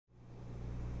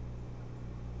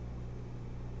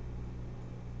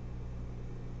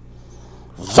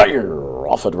Fire!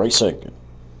 Off at racing.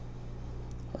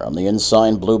 On the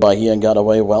inside, Blue Bahia got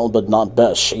away well, but not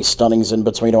best. She's Stunning's in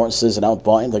between horses, and out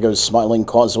wide, there goes Smiling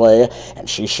Causeway, and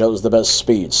she shows the best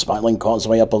speed. Smiling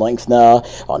Causeway up a length now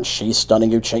on She's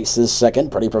Stunning, who chases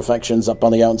second. Pretty Perfection's up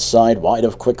on the outside, wide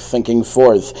of Quick Thinking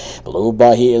fourth. Blue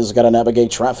Bahia's got to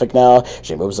navigate traffic now.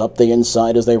 She moves up the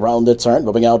inside as they round the turn,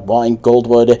 moving out wide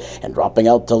Goldwood, and dropping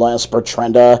out to last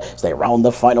Bertranda as they round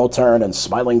the final turn, and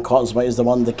Smiling Causeway is the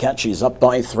one to catch. She's up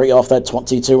by 3 off that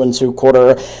 22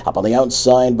 2/4. Up on the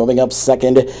outside, moving up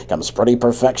second, comes Pretty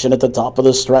Perfection at the top of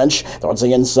the stretch. Towards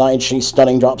the inside, She's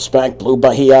Stunning drops back. Blue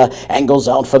Bahia angles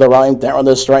out for the right there on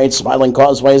the straight. Smiling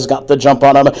Causeway's got the jump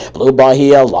on him. Blue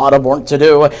Bahia, a lot of work to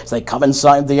do as they come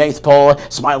inside the 8th pole.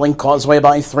 Smiling Causeway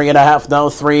by 3.5, now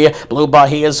 3. Blue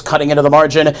Bahia's cutting into the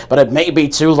margin, but it may be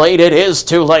too late. It is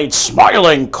too late.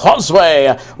 Smiling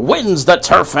Causeway wins the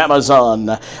Turf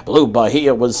Amazon. Blue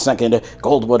Bahia was second.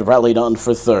 Goldwood rallied on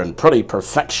for third. Pretty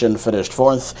Perfection finished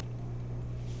fourth.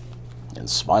 And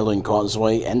Smiling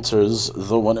Causeway enters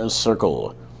the winner's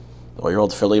circle. The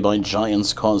 4-year-old filly by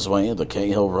Giants Causeway, the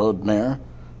Cahill Road mare,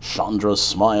 Chandra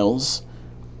Smiles.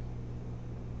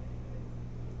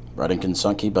 Bred in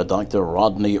Kentucky by Dr.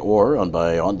 Rodney Orr, owned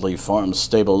by Audley Farm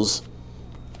Stables.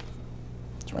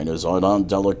 Trainers Arnaud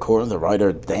Delacour, the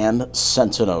rider Dan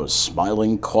Centeno.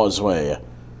 Smiling Causeway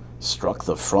struck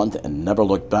the front and never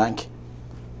looked back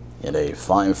in a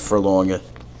 5-furlong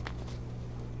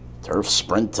turf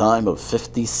sprint time of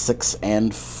 56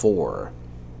 and 4.